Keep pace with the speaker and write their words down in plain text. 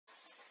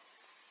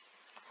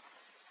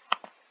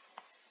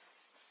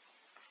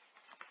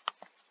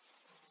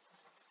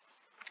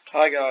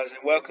Hi guys,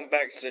 and welcome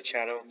back to the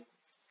channel.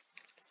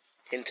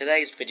 In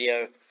today's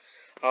video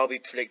I'll be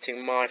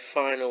predicting my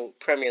final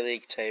Premier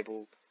League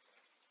table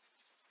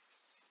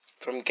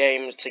from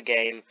game to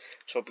game,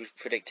 so I'll be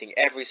predicting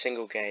every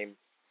single game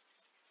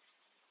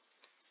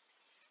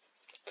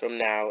from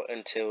now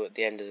until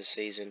the end of the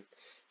season.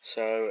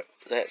 So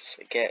let's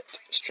get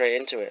straight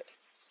into it.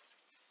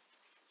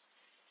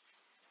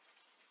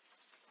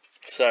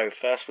 So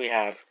first we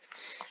have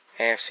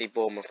AFC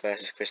Bournemouth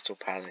versus Crystal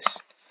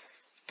Palace.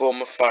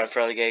 Bournemouth fighting for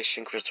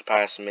relegation, Crystal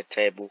Palace in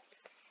mid-table.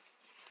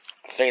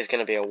 I think it's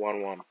going to be a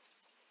 1-1.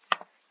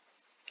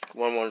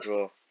 1-1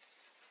 draw.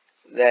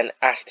 Then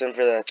Aston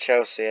Villa,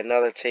 Chelsea,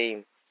 another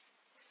team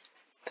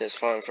that's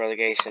fighting for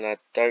relegation. I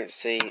don't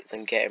see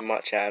them getting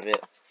much out of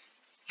it.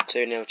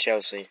 2-0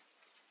 Chelsea.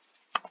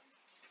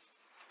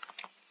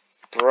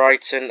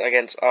 Brighton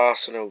against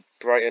Arsenal.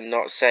 Brighton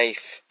not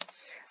safe,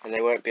 and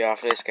they won't be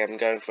after this game. I'm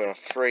going for a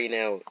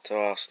 3-0 to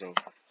Arsenal.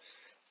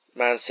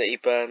 Man City,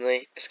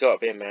 Burnley. It's got to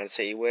be a Man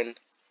City win.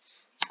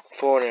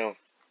 4-0.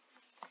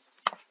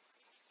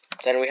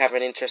 Then we have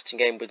an interesting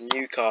game with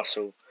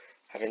Newcastle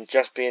having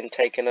just been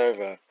taken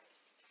over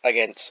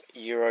against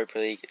Europa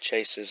League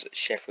chasers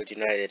Sheffield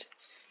United.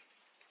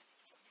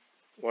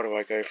 What do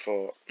I go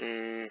for?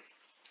 It's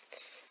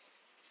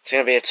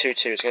going to be a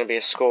 2-2. It's going to be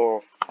a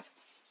score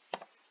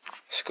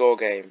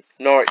game.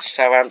 Norwich,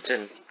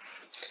 Southampton.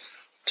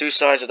 Two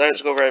sides that don't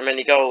score very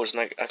many goals,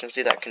 and I can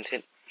see that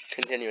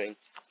continuing.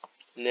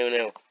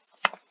 0-0.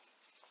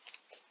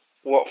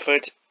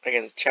 Watford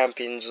against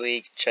Champions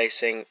League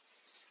chasing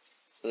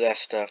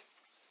Leicester.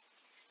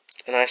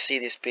 And I see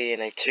this being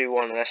a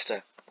 2-1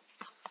 Leicester.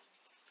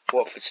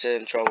 Watford still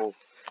in trouble.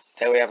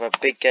 Then we have a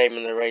big game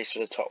in the race for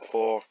the top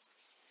four,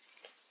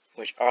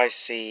 which I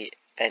see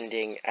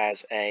ending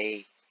as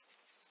a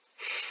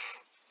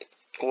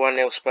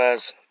 1-0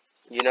 Spurs.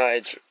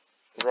 United's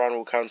run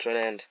will come to an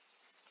end.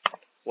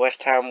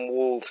 West Ham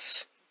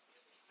Wolves.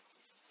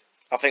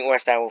 I think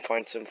West Ham will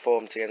find some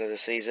form to the end of the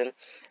season,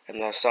 and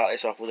they'll start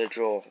this off with a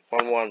draw,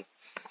 1-1.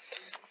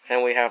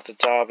 And we have the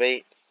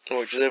derby,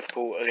 which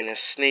Liverpool are going to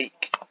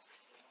sneak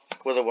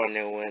with a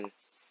 1-0 win.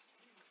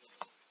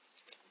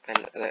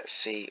 And let's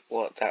see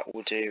what that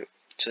will do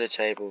to the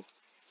table.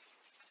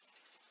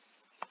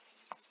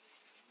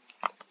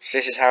 So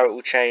this is how it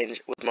will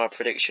change with my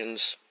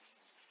predictions.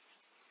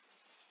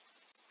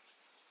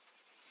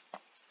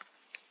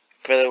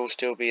 Villa will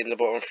still be in the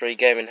bottom three,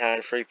 game in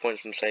hand, 3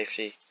 points from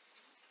safety.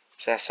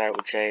 So that's how it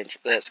will change.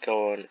 Let's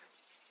go on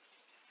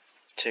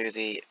to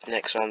the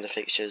next round of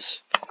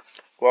fixtures.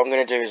 What I'm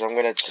going to do is I'm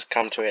going to just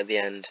come to it at the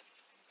end.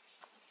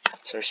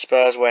 So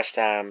Spurs, West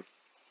Ham.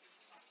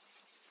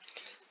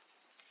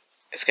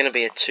 It's going to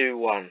be a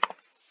 2-1.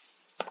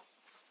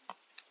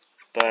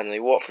 Burnley.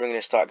 Watford are going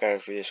to start going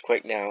through this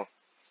quick now.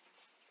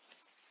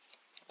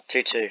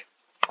 2-2.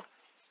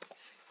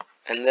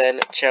 And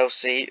then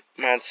Chelsea,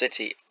 Man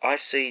City. I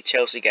see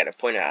Chelsea getting a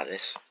point out of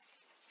this.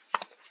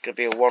 It's going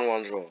to be a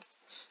 1-1 draw.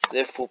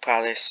 Liverpool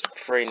Palace,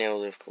 3-0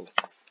 Liverpool.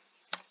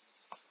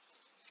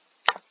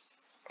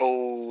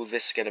 Oh,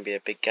 this is going to be a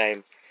big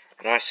game.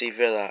 And I see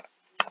Villa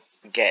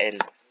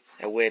getting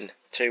a win,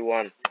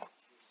 2-1.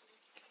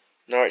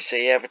 Norwich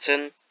City,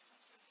 Everton.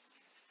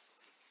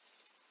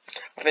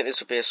 I think this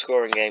will be a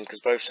scoring game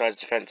because both sides'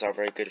 defence are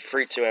very good.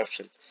 3-2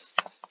 Everton.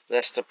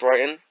 Leicester,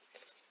 Brighton.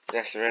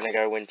 Leicester are going to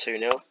go win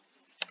 2-0.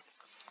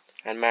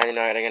 And Man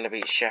United are going to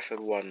beat Sheffield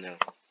 1-0.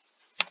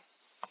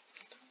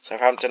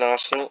 Southampton,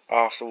 Arsenal.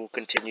 Arsenal will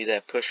continue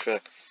their push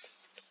for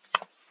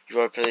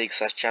Europa League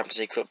 / Champions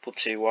League football,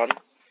 2-1.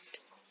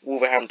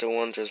 Wolverhampton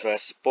Wanderers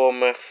versus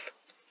Bournemouth.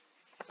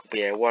 Will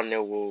be a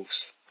 1-0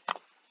 Wolves.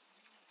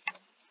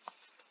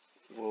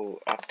 We'll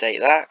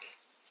update that.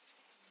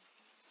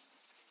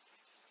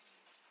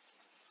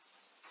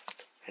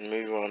 And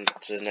move on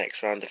to the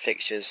next round of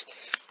fixtures,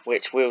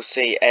 which we'll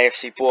see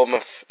AFC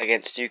Bournemouth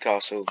against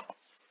Newcastle.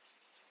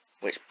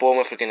 Which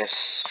Bournemouth are going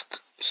to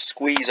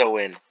squeeze a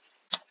win.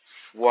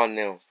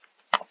 1-0.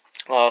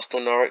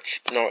 Arsenal,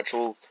 Norwich. Norwich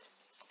will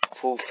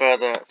fall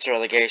further to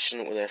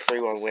relegation with a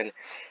 3-1 win.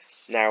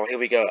 Now, here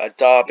we go. A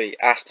derby.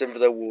 Aston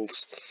Villa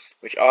Wolves.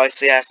 Which I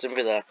see Aston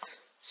Villa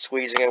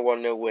squeezing a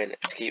 1-0 win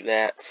to keep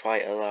their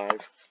fight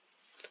alive.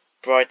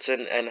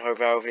 Brighton and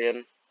Hove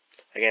Albion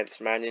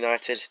against Man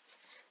United.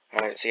 I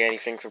don't see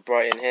anything for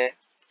Brighton here.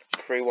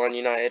 3-1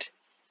 United.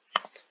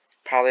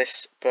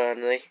 Palace,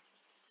 Burnley.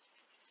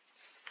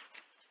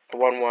 A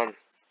 1-1.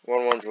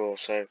 1-1 draw.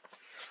 So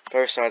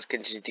both sides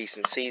continue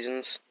decent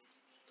seasons.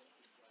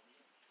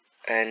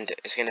 And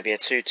it's going to be a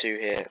 2-2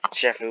 here.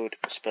 Sheffield,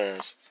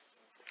 Spurs.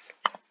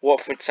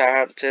 Watford,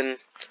 Southampton.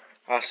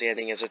 I see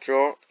ending as a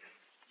draw.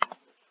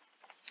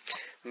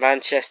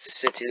 Manchester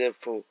City,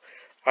 Liverpool.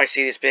 I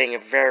see this being a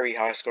very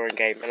high scoring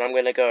game. And I'm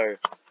going to go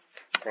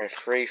for a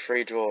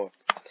 3-3 draw,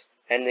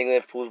 ending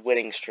Liverpool's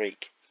winning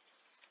streak.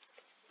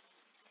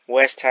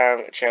 West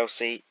Ham,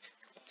 Chelsea.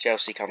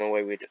 Chelsea come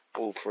away with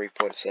all 3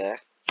 points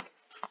there.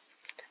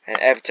 And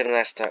Everton and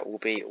Leicester will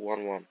be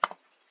 1-1.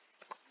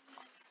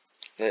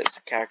 Let's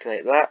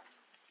calculate that.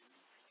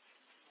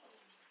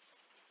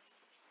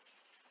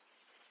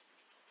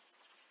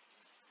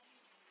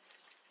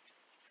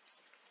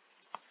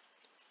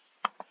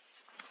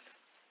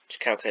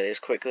 calculate this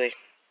quickly.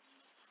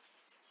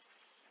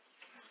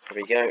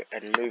 There we go,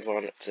 and move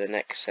on to the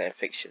next set of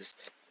fixtures,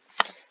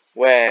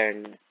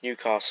 where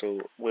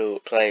Newcastle will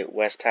play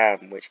West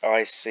Ham, which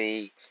I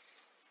see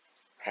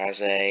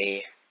as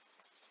a...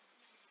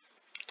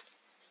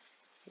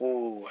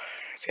 Ooh,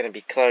 it's going to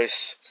be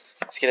close.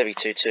 It's going to be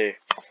 2-2.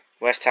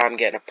 West Ham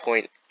getting a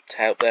point to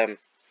help them.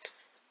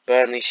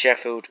 Burnley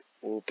Sheffield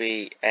will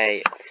be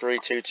a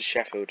 3-2 to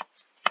Sheffield.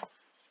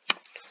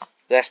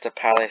 Leicester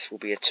Palace will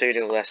be a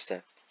 2-0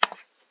 Leicester.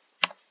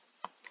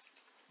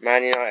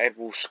 Man United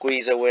will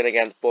squeeze a win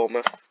against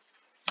Bournemouth.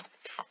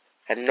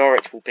 And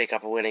Norwich will pick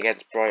up a win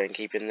against Brighton,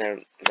 keeping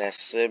their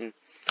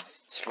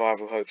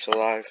survival hopes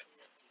alive.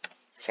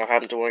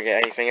 Southampton won't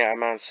get anything out of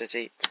Man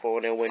City.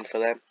 4-0 win for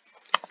them.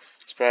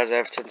 Spurs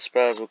Everton.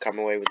 Spurs will come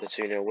away with a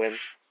 2-0 win.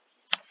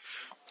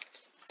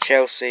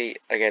 Chelsea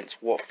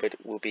against Watford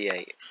will be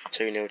a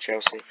 2-0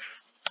 Chelsea.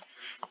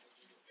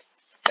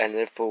 And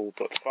Liverpool will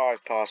put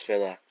 5 past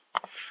Villa.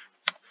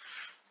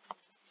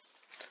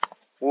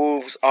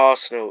 Wolves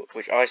Arsenal,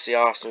 which I see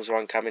Arsenal's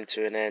run coming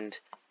to an end.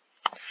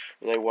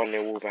 They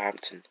 1-0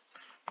 Wolverhampton.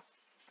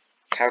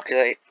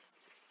 Calculate.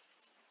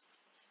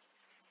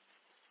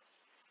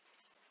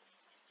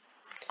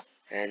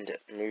 And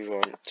move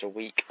on to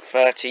week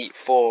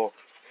 34,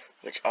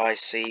 which I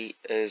see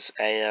as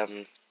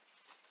a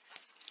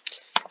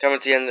coming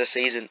to the end of the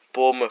season.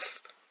 Bournemouth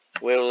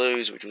will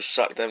lose, which will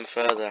suck them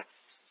further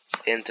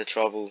into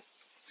trouble.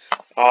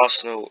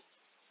 Arsenal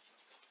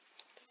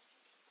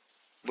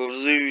will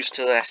lose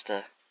to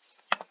Leicester.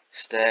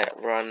 It's their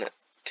run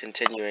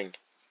continuing.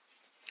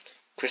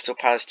 Crystal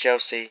Palace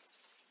Chelsea.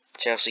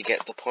 Chelsea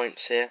gets the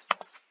points here.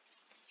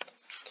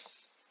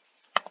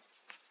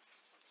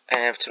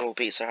 Everton will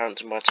beat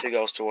Southampton by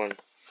 2-1.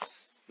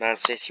 Man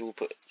City will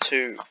put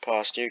 2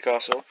 past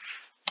Newcastle.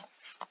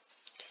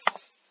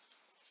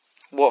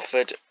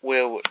 Watford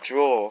will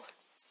draw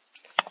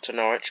to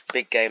Norwich.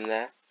 Big game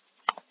there.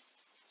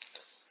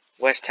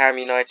 West Ham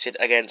United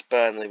against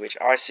Burnley, which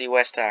I see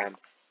West Ham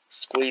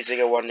squeezing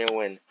a 1-0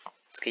 win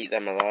to keep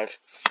them alive.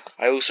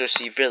 I also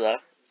see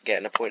Villa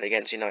getting a point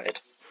against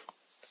United.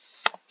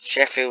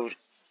 Sheffield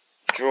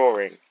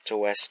drawing to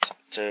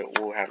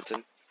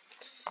Wolverhampton.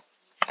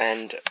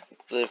 And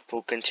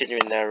Liverpool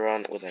continuing their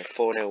run with a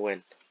 4-0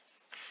 win.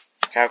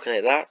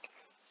 Calculate that.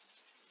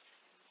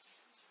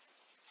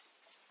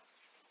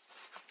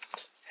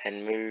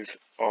 And move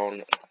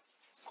on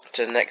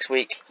to the next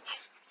week.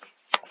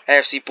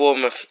 AFC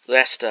Bournemouth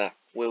Leicester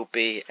will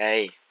be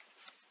a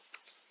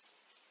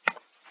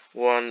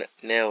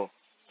 1-0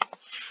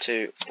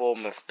 to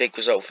Bournemouth. Big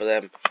result for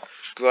them.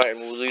 Brighton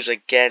will lose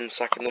again,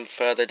 sucking them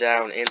further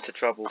down into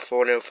trouble.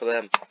 4-0 for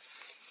them.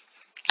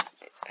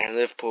 And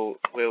Liverpool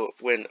will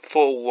win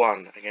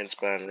 4-1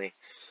 against Burnley.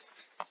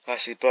 I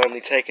see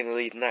Burnley taking the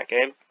lead in that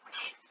game.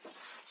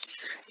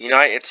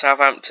 United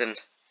Southampton.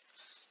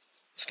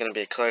 It's going to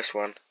be a close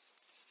one.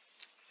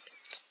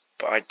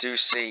 But I do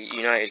see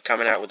United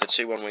coming out with a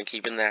 2-1 win,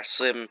 keeping their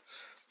slim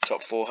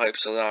top 4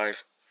 hopes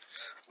alive.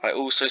 I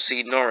also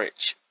see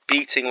Norwich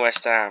beating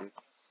West Ham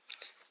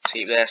to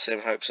keep their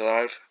slim hopes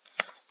alive.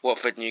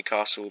 Watford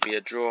Newcastle will be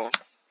a draw.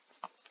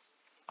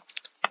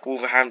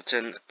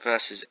 Wolverhampton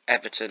versus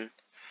Everton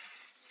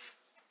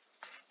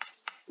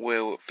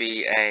will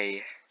be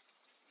a...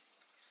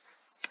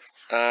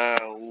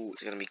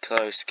 it's going to be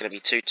close. It's going to be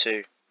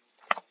 2-2.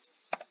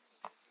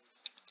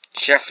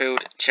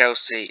 Sheffield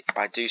Chelsea.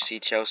 I do see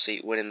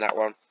Chelsea winning that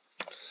one.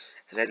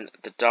 And then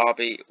the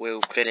derby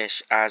will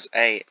finish as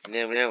a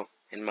 0-0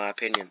 in my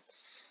opinion.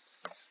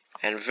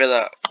 And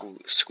Villa will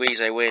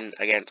squeeze a win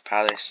against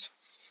Palace,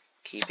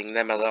 keeping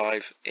them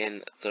alive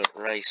in the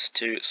race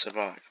to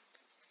survive.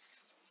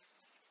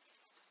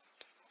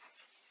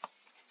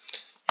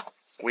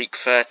 Week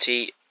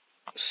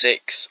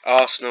 36,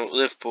 Arsenal,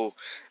 Liverpool.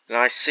 And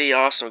I see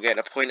Arsenal getting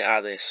a point out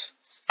of this.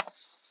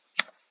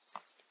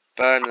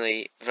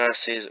 Burnley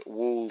versus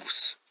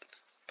Wolves.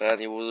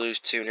 Burnley will lose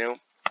 2-0.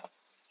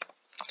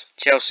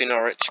 Chelsea,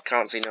 Norwich.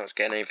 Can't see Norwich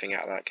getting anything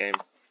out of that game.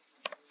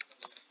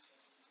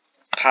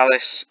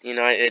 Palace,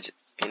 United.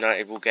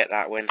 United will get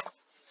that win,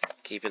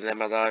 keeping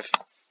them alive.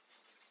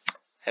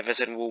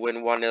 Everton will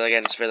win 1-0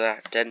 against Villa,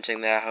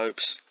 denting their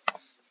hopes.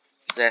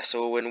 Leicester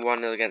will win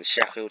 1-0 against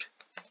Sheffield.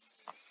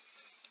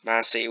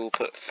 Man City will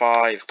put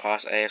 5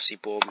 past AFC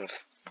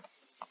Bournemouth.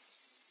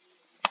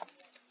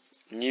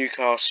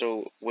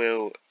 Newcastle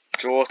will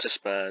draw to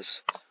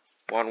Spurs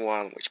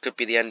 1-1, which could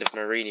be the end of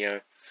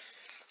Mourinho,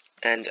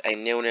 and a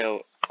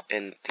 0-0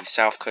 in the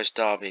South Coast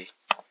Derby.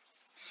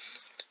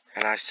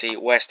 And I see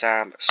West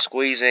Ham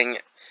squeezing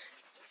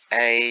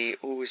a...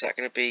 Ooh, is that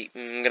going to be...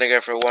 I'm going to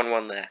go for a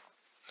 1-1 there.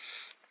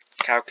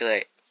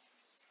 Calculate.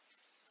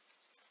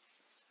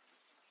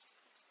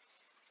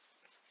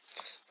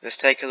 Let's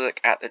take a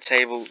look at the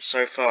table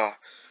so far.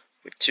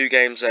 With 2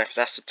 games left,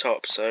 that's the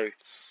top. So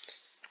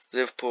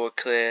Liverpool are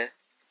clear.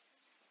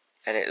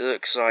 And it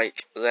looks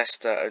like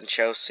Leicester and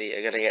Chelsea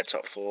are going to get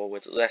top 4,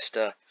 with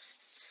Leicester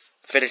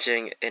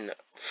finishing in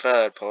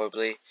 3rd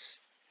probably.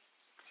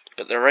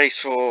 But the race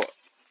for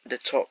the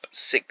top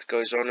 6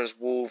 goes on as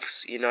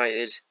Wolves,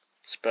 United,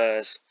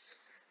 Spurs.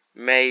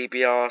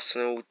 Maybe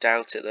Arsenal.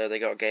 Doubt it though. They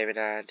got a game in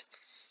hand.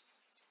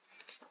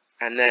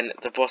 And then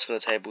the bottom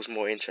of the table is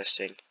more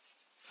interesting.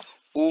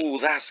 Ooh,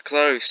 that's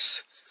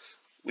close.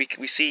 We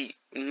see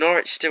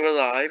Norwich still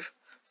alive.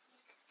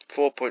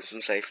 4 points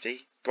from safety.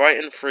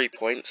 Brighton 3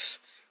 points.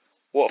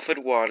 Watford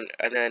 1.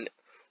 And then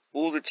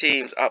all the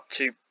teams up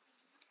to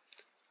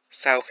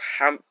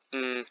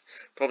Southampton,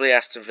 probably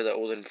Aston Villa,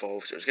 all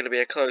involved. It was going to be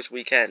a close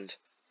weekend.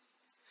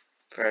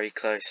 Very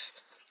close.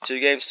 2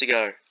 games to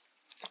go.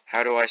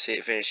 How do I see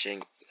it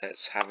finishing?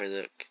 Let's have a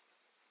look.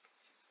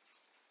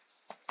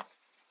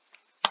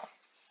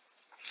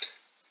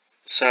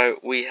 So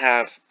we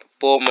have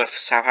Bournemouth,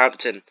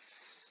 Southampton,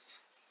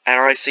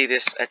 and I see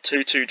this a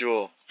 2-2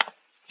 draw.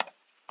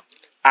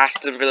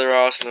 Aston Villa,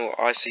 Arsenal,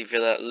 I see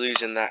Villa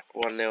losing that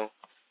 1-0.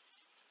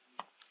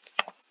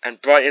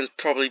 And Brighton's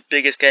probably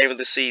biggest game of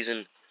the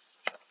season,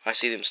 I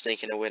see them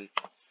sneaking a win,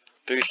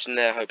 boosting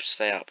their hopes to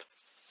stay up.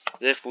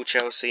 Liverpool,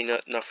 Chelsea,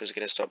 nothing's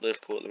going to stop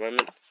Liverpool at the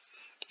moment.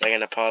 They're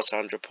going to pass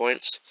 100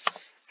 points,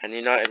 and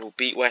United will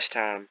beat West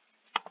Ham.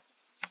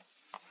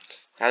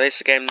 Now this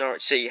is a game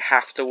Norwich City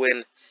have to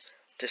win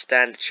to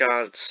stand a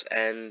chance,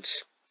 and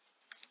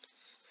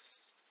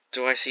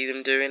do I see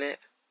them doing it?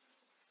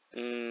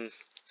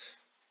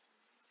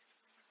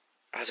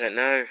 I don't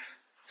know.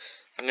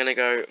 I'm going to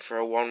go for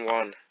a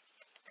 1-1.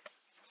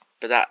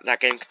 But that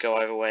game could go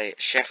either way.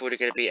 Sheffield are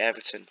going to beat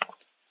Everton.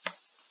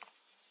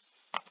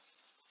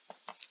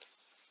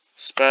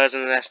 Spurs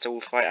and Leicester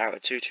will fight out a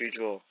 2-2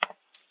 draw.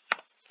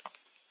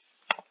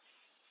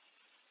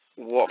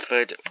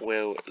 Watford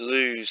will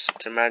lose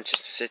to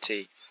Manchester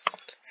City.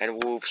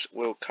 And Wolves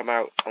will come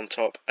out on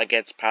top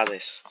against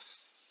Palace.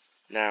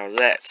 Now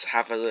let's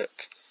have a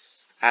look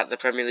at the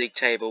Premier League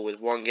table with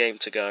 1 game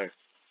to go.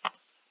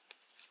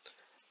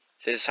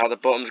 This is how the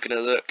bottom's going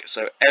to look.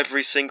 So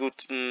every single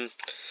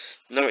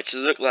Norwich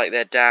look like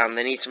they're down.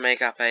 They need to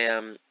make up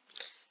a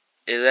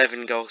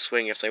 11 goal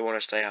swing if they want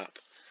to stay up.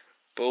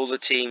 But all the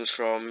teams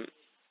from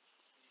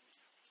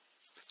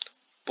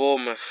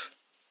Bournemouth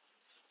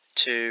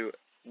to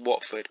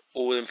Watford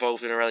all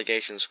involved in a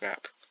relegation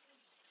scrap.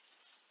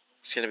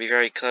 It's going to be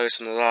very close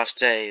on the last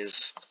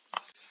days.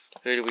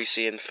 Who do we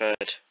see in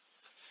third?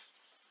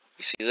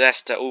 We see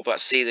Leicester all but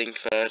sealing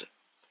third.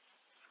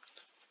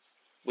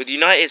 With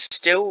United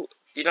still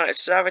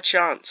have a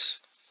chance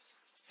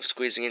of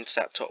squeezing into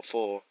that top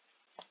 4.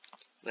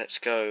 Let's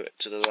go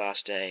to the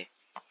last day.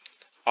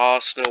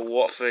 Arsenal,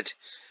 Watford.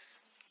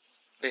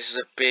 This is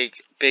a big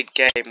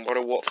game. What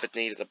do Watford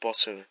need at the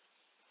bottom?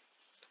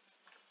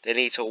 They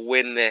need to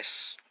win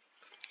this.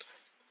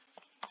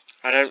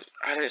 I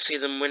don't see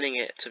them winning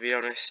it, to be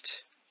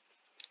honest.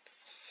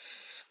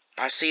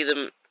 I see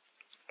them.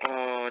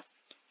 Oh,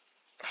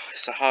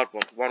 it's a hard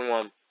one.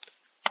 1-1.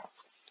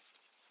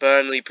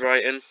 Burnley,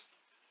 Brighton.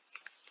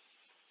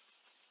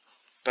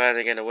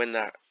 Burnley going to win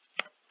that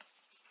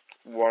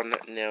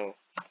 1-0.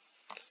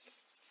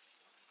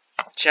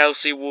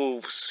 Chelsea,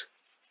 Wolves.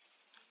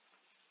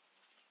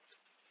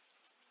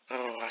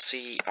 Oh, I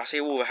see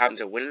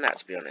Wolverhampton winning that,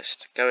 to be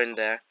honest. Go in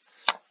there,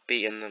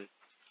 beating them.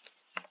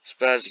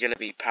 Spurs are going to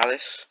beat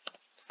Palace.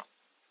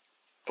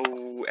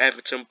 Oh,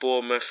 Everton,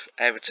 Bournemouth.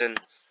 Everton.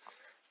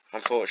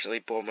 Unfortunately,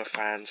 Bournemouth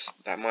fans,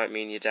 that might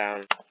mean you're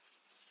down.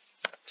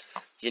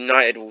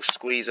 United will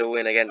squeeze a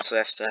win against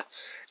Leicester.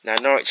 Now,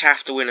 Norwich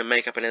have to win and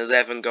make up an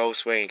 11 goal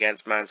swing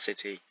against Man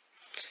City.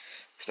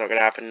 It's not going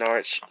to happen.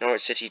 Norwich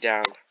City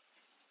down.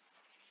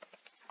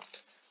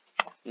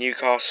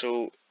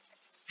 Newcastle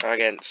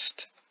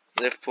against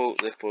Liverpool.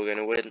 Liverpool are going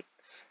to win.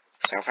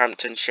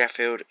 Southampton,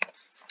 Sheffield.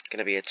 Going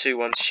to be a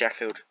 2-1 to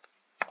Sheffield.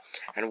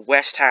 And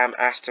West Ham,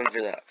 Aston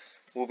Villa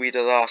will be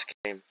the last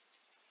game,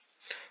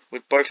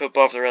 with both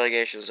above the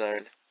relegation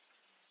zone.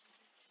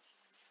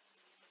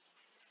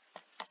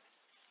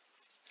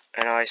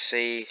 And I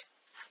see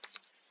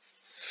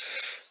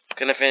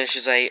gonna finish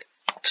as a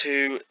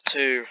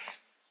 2-2.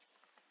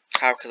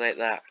 Calculate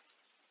that.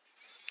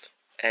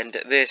 And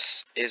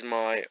this is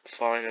my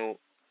final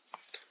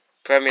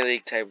Premier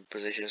League table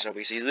position. So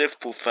we see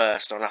Liverpool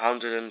first on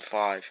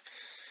 105,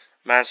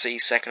 Man City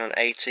second on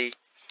 80,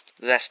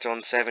 Leicester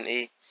on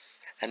 70,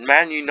 and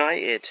Man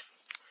United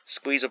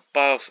squeeze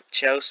above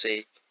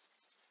Chelsea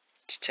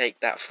to take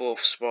that 4th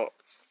spot.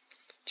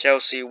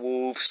 Chelsea,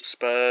 Wolves,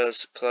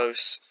 Spurs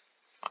close.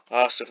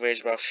 Arsenal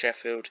finish above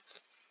Sheffield.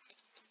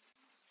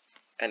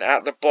 And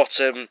at the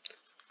bottom,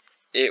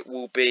 it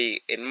will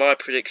be, in my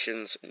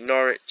predictions,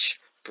 Norwich,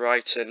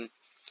 Brighton,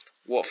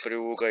 Watford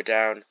who will go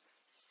down,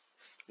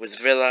 with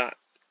Villa,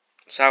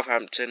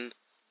 Southampton,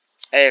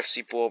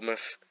 AFC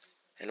Bournemouth,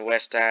 and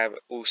West Ham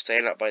all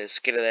staying up by the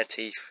skin of their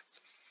teeth.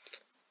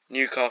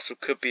 Newcastle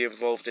could be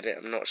involved in it,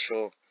 I'm not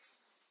sure.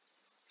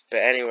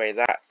 But anyway,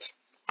 that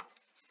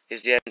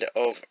is the end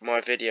of my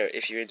video.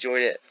 If you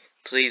enjoyed it,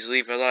 please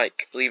leave a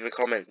like, leave a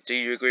comment. Do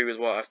you agree with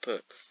what I've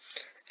put?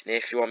 And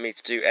if you want me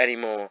to do any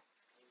more,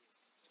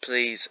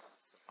 please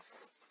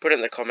put it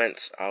in the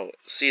comments. I'll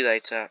see you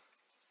later.